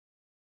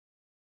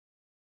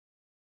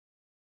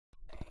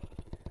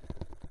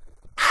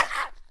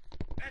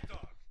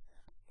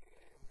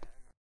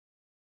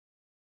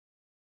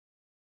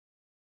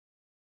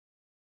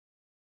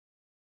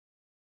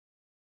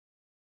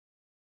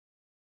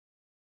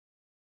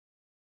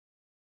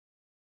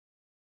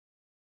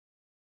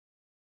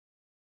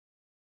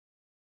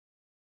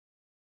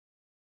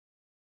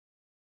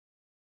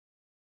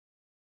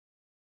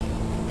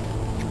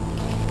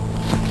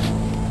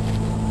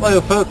Hello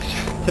folks,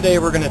 today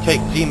we're going to take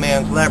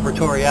Z-Man's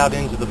laboratory out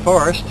into the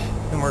forest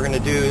and we're going to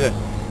do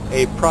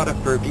a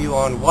product review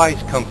on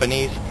Wise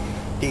Company's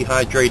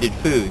dehydrated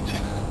foods.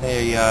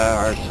 They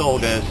are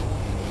sold as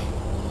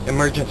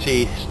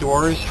emergency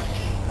stores,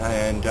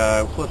 and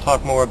we'll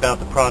talk more about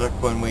the product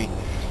when we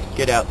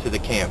get out to the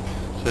camp.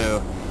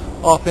 So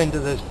off into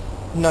this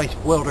nice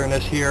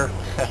wilderness here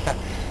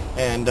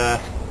and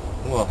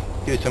we'll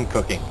do some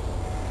cooking.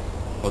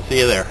 We'll see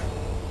you there.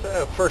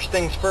 So first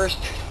things first,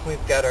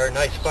 we've got our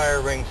nice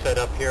fire ring set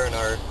up here in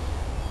our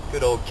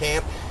good old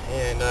camp,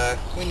 and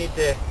we need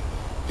to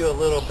do a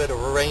little bit of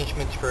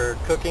arrangements for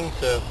cooking,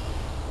 so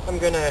I'm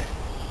gonna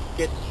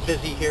get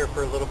busy here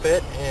for a little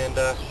bit, and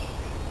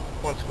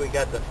once we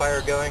got the fire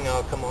going,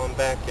 I'll come on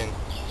back and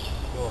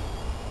we'll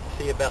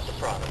see about the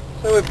product.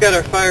 So we've got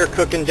our fire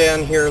cooking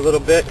down here a little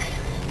bit.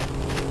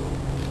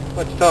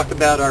 Let's talk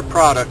about our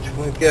product.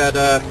 We've got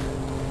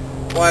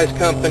Wise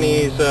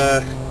Company's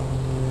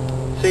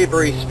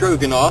Savory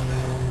Stroganoff.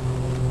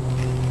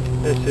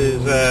 This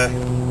is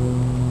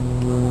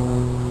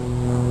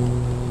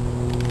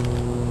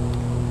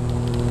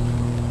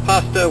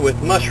pasta with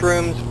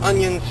mushrooms,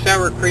 onions,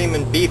 sour cream,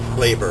 and beef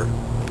flavor.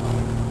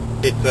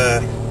 It's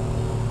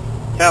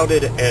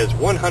touted as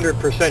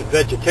 100%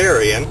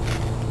 vegetarian.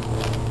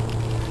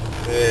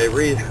 The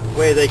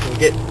way they can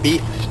get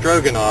beef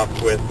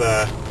stroganoff with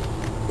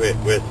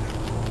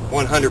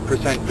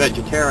 100%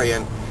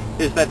 vegetarian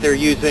is that they're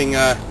using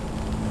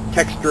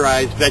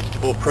texturized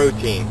vegetable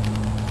protein.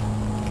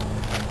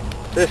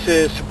 This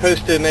is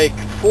supposed to make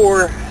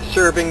 4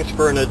 servings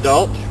for an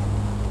adult.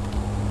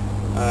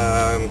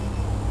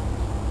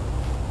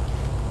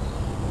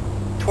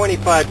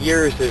 25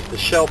 years is the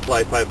shelf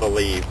life, I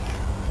believe.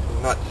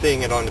 I'm not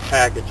seeing it on the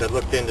package. I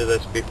looked into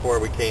this before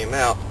we came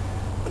out,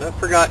 but I've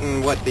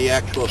forgotten what the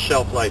actual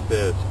shelf life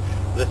is.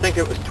 But I think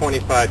it was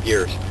 25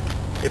 years.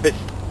 If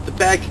the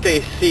bag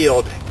stays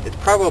sealed, it's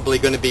probably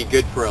going to be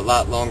good for a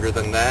lot longer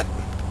than that.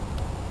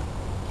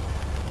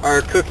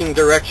 Our cooking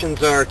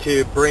directions are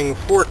to bring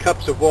 4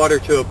 cups of water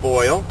to a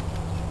boil,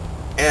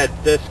 add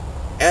the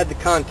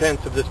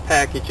contents of this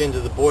package into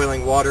the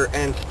boiling water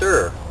and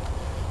stir.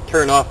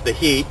 Turn off the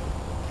heat.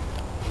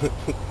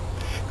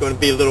 Going to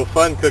be a little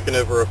fun cooking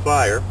over a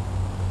fire.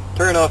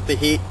 Turn off the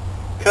heat,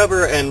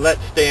 cover and let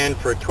stand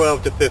for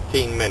 12 to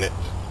 15 minutes,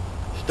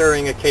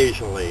 stirring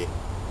occasionally.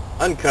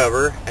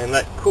 Uncover and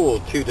let cool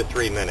 2 to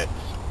 3 minutes.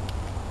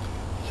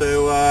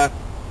 So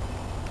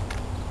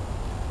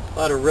a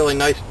lot of really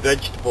nice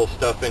vegetable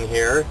stuff in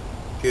here.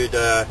 Good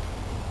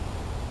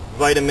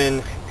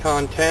vitamin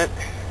content.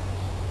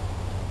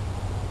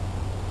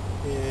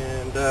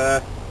 And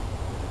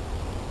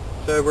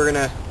so we're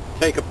going to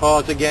take a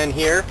pause again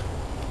here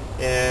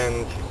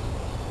and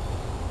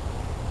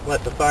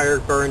let the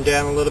fire burn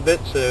down a little bit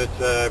so it's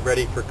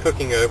ready for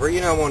cooking over. You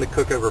don't want to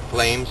cook over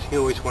flames. You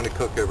always want to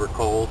cook over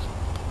coals.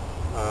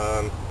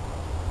 I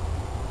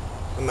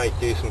might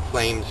do some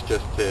flames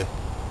just to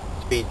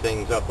speed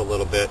things up a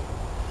little bit.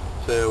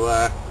 So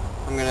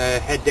I'm going to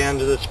head down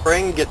to the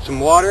spring, get some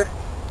water,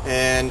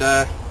 and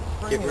get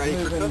ready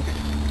for cooking.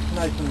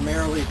 Nice and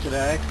merrily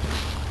today.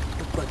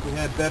 Looks like we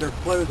had better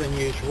flow than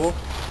usual.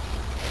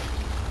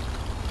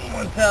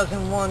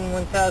 1001,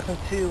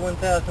 1002,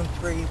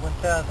 1003,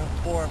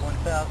 1004,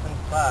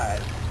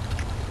 1005.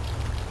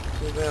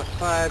 So about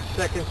 5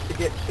 seconds to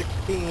get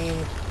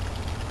 16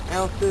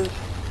 ounces.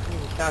 You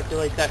can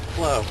calculate that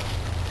flow.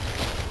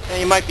 Now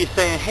you might be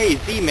saying, hey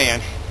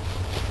Z-Man,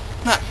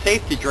 it's not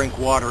safe to drink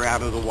water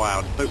out of the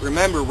wild. But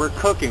remember, we're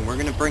cooking. We're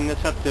going to bring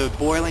this up to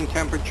boiling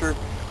temperature.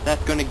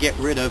 That's going to get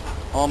rid of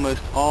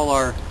almost all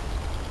our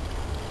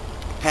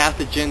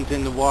pathogens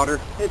in the water.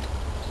 It's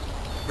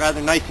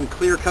rather nice and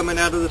clear coming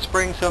out of the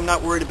spring, so I'm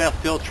not worried about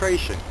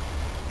filtration.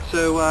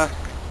 So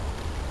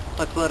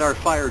let's let our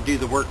fire do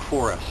the work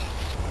for us.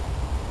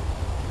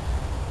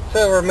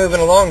 So we're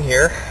moving along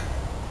here.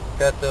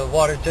 Got the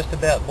water just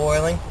about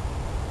boiling.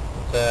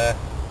 It's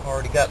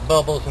already got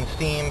bubbles and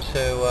steam,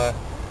 so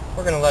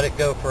we're going to let it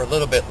go for a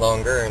little bit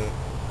longer, and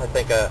I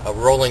think a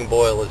rolling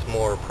boil is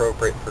more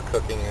appropriate for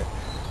cooking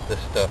this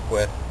stuff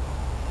with.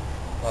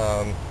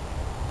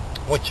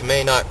 What you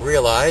may not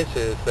realize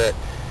is that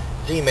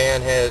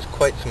Z-Man has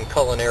quite some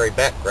culinary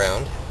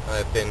background.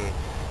 I've been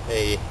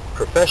a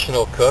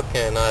professional cook,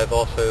 and I've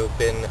also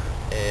been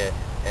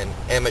an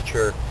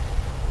amateur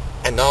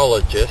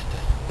enologist.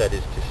 That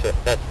is to say,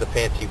 that's the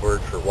fancy word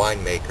for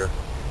winemaker.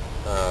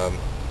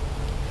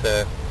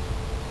 The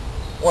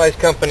Wise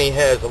Company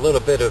has a little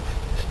bit of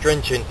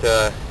stringent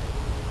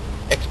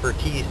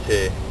expertise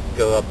to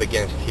go up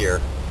against here.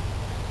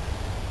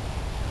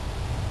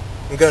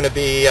 I'm going to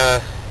be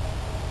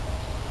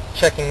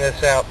checking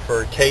this out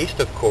for taste,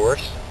 of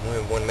course. We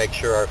want to make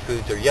sure our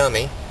foods are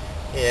yummy,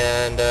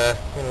 and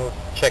we'll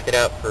check it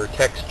out for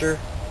texture,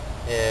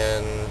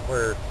 and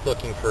we're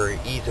looking for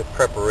ease of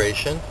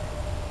preparation.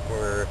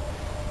 We're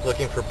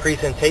looking for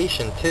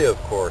presentation too, of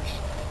course.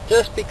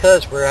 Just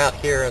because we're out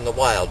here in the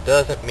wild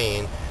doesn't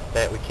mean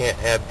that we can't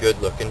have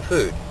good looking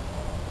food.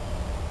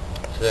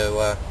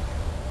 So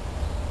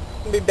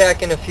I'll be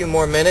back in a few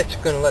more minutes.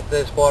 I'm going to let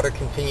this water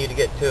continue to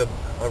get to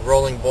a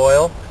rolling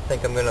boil. I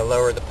think I'm going to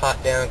lower the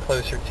pot down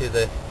closer to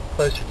the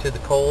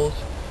coals,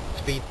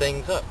 speed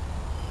things up.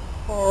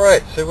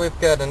 Alright, so we've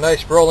got a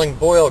nice rolling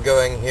boil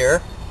going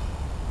here.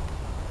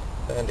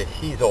 And the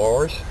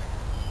heaters.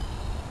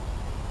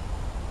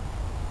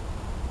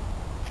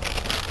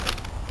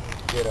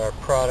 Let's get our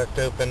product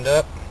opened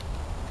up.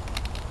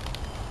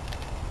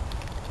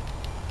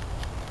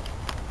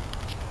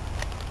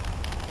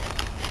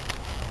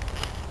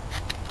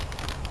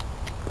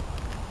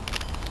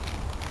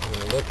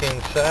 Look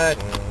inside,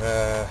 and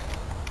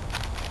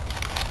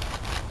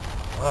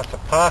lots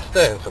of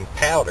pasta and some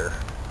powder.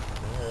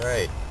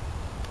 Alright.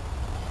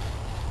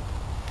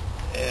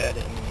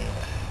 Adding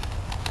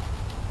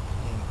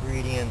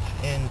ingredients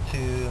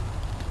into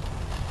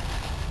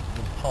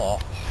the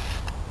pot.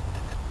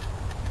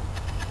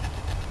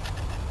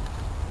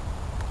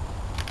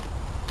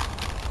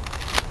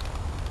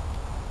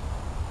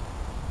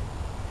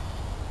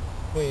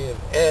 We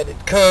have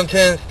added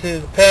contents to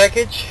the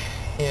package.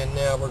 And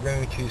now we're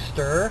going to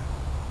stir.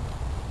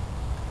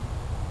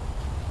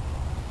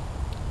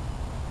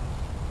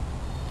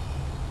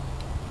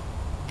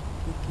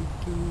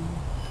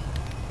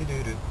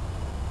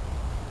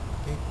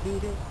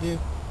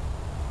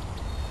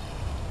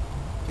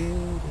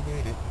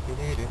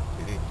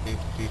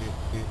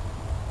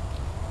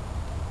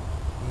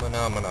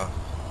 Phenomena.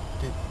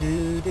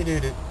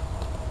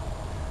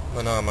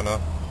 Phenomena.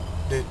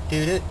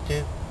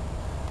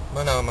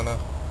 Phenomena.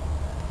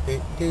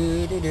 It's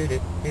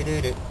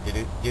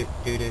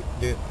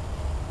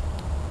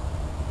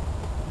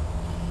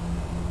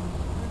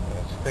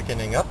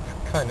thickening up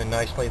kind of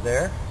nicely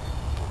there.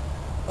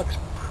 Looks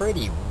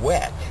pretty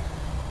wet.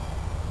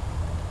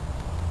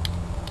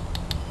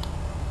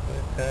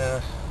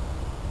 But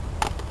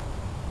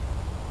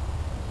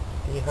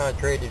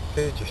dehydrated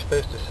foods are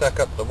supposed to suck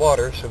up the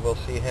water, so we'll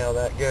see how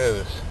that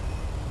goes.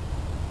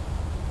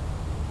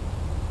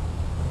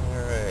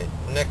 Alright,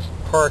 next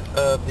part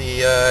of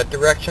the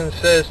directions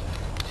says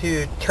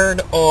to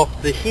turn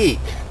off the heat.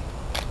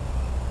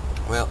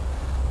 Well,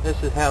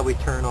 this is how we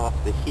turn off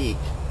the heat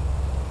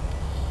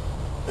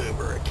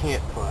over a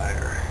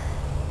campfire.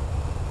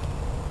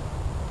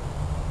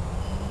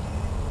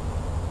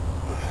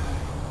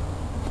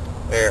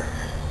 There.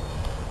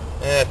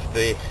 That's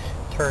the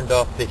turned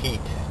off the heat.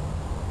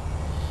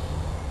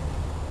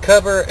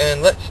 Cover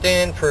and let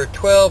stand for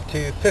 12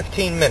 to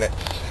 15 minutes.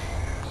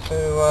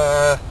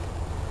 So,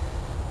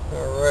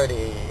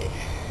 alrighty.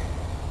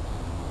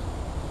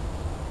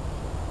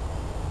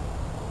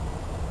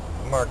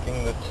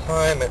 Marking the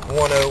time at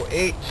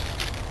 1:08.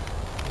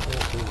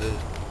 This is as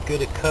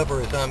good a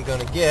cover as I'm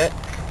going to get.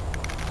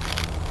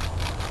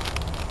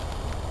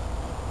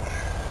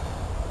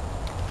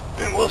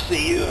 And we'll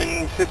see you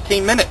in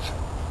 15 minutes.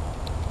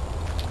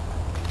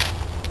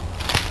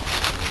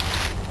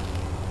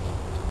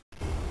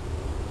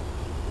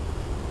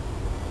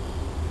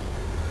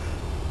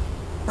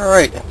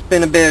 Alright, it's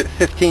been about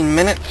 15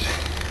 minutes.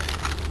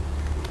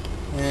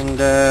 And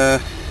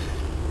here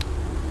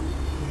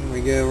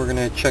we go, we're going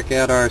to check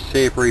out our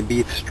savory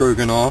beef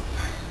stroganoff.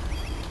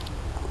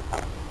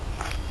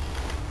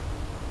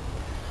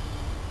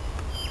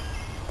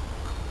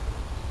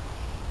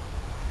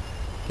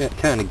 Got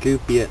kind of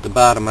goopy at the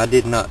bottom. I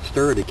did not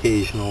stir it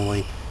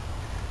occasionally.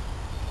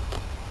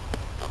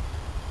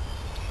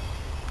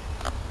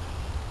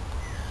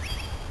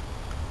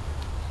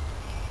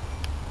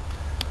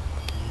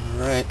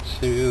 Alright,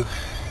 so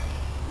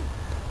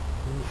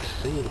let's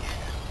see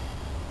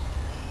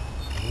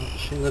what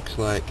she looks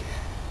like.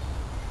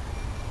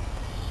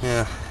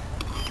 Yeah,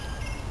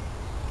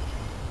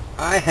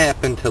 I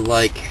happen to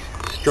like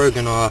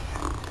stroganoff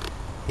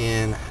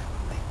in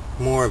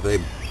more of a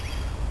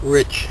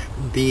rich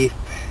beefy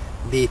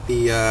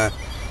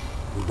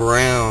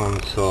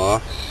brown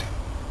sauce.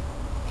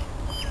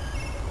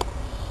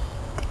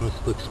 This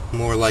looks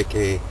more like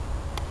a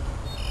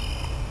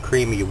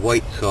creamy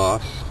white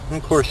sauce.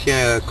 And of course,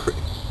 yeah,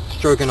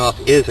 stroganoff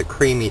is a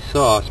creamy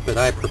sauce, but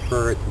I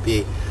prefer it to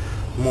be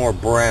more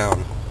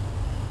brown.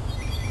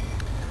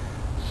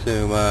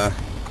 So, there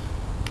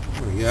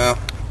we go.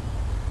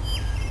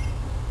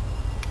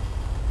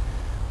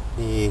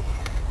 The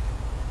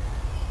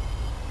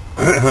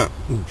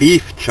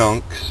beef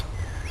chunks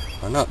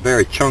are not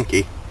very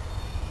chunky.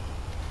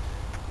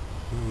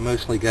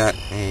 Mostly got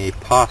a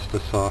pasta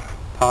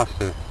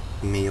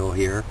meal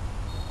here.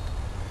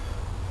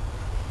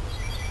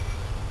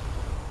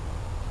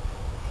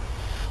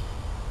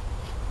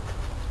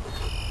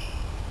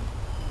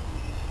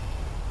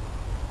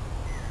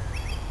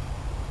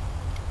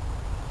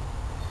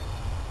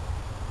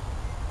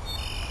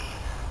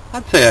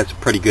 I'd say that's a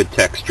pretty good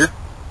texture.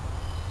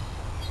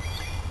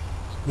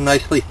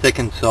 Nicely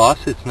thickened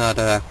sauce. It's not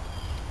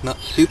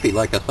soupy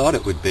like I thought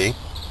it would be.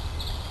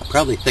 I'll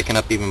probably thicken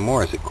up even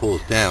more as it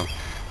cools down.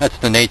 That's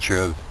the nature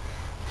of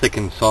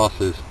thickened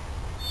sauces.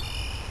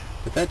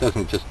 But that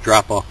doesn't just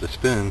drop off the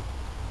spoon.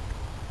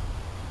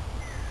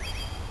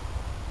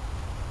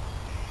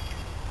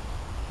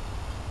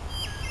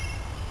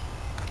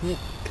 Yeah,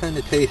 kind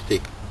of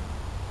tasty.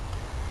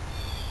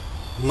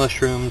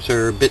 Mushrooms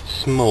are a bit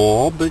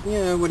small, but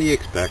yeah, what do you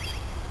expect?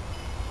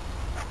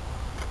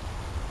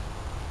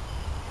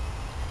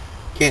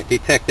 Can't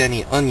detect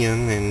any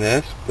onion in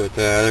this, but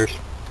there's,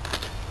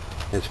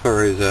 as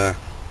far as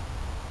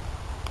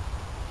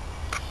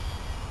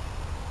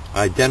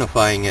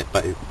identifying it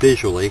by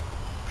visually,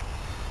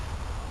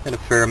 and a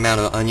fair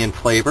amount of onion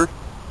flavor.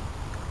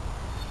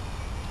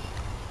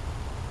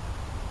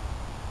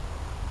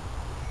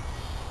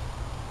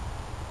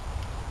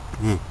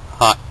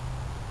 Hot.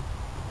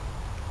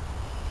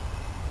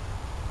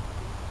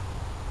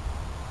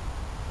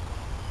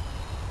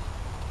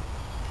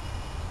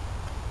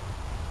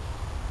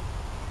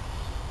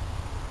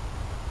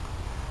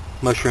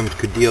 Mushrooms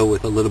could deal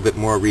with a little bit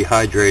more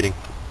rehydrating.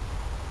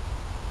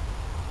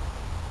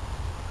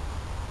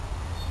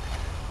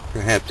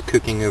 Perhaps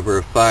cooking over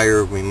a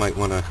fire, we might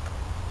want to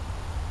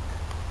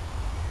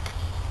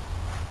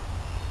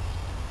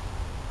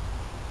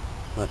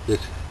let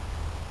this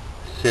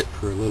sit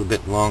for a little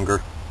bit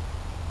longer.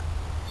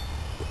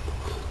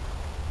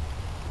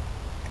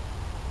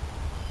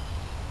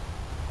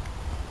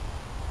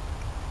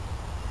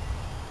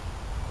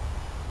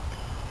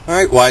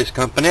 Alright, Wise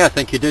Company, I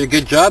think you did a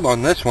good job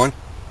on this one.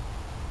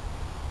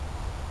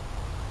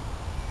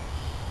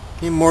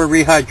 Need more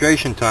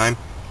rehydration time.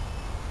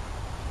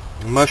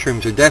 The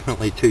mushrooms are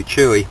definitely too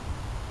chewy.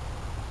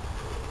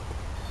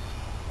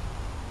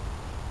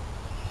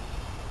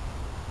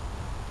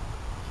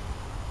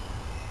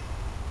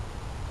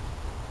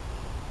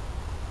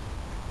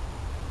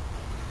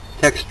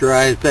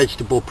 Texturized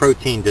vegetable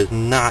protein does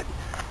not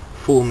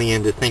fool me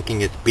into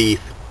thinking it's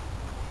beef.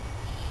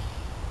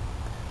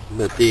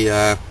 But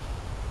the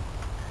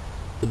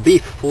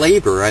beef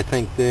flavor, I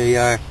think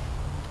they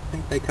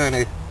kind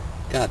of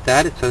got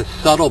that. It's a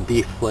subtle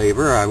beef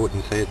flavor. I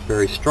wouldn't say it's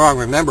very strong.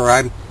 Remember,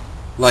 I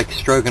like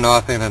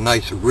stroganoff in a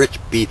nice rich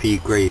beefy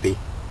gravy.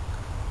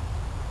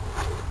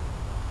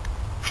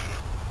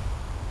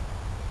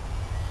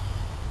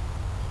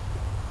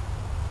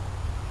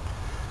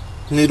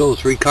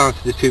 Noodles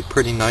reconstitute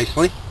pretty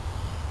nicely.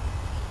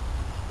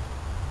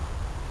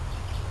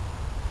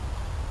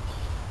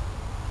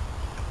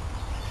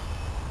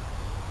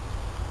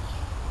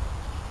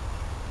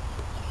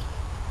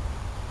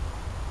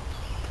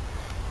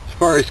 As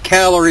far as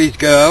calories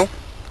go,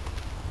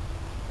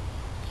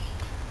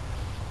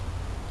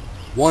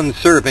 one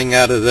serving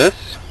out of this,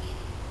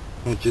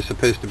 which is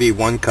supposed to be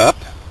 1 cup,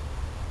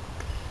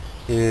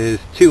 is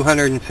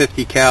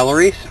 250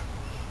 calories.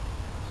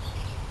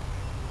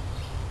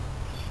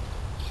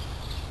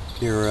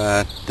 If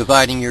you're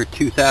dividing your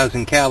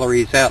 2,000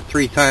 calories out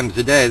 3 times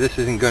a day, this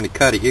isn't going to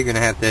cut it. You're going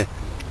to have to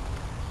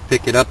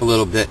pick it up a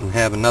little bit and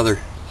have another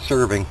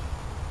serving.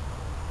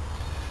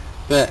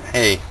 But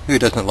hey, who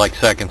doesn't like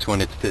seconds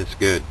when it's this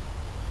good?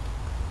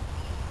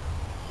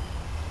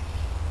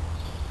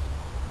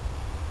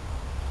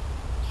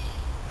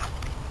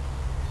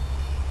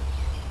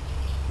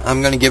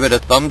 I'm going to give it a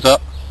thumbs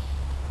up.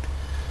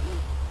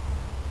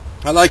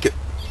 I like it.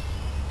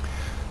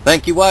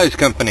 Thank you, Wise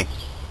Company.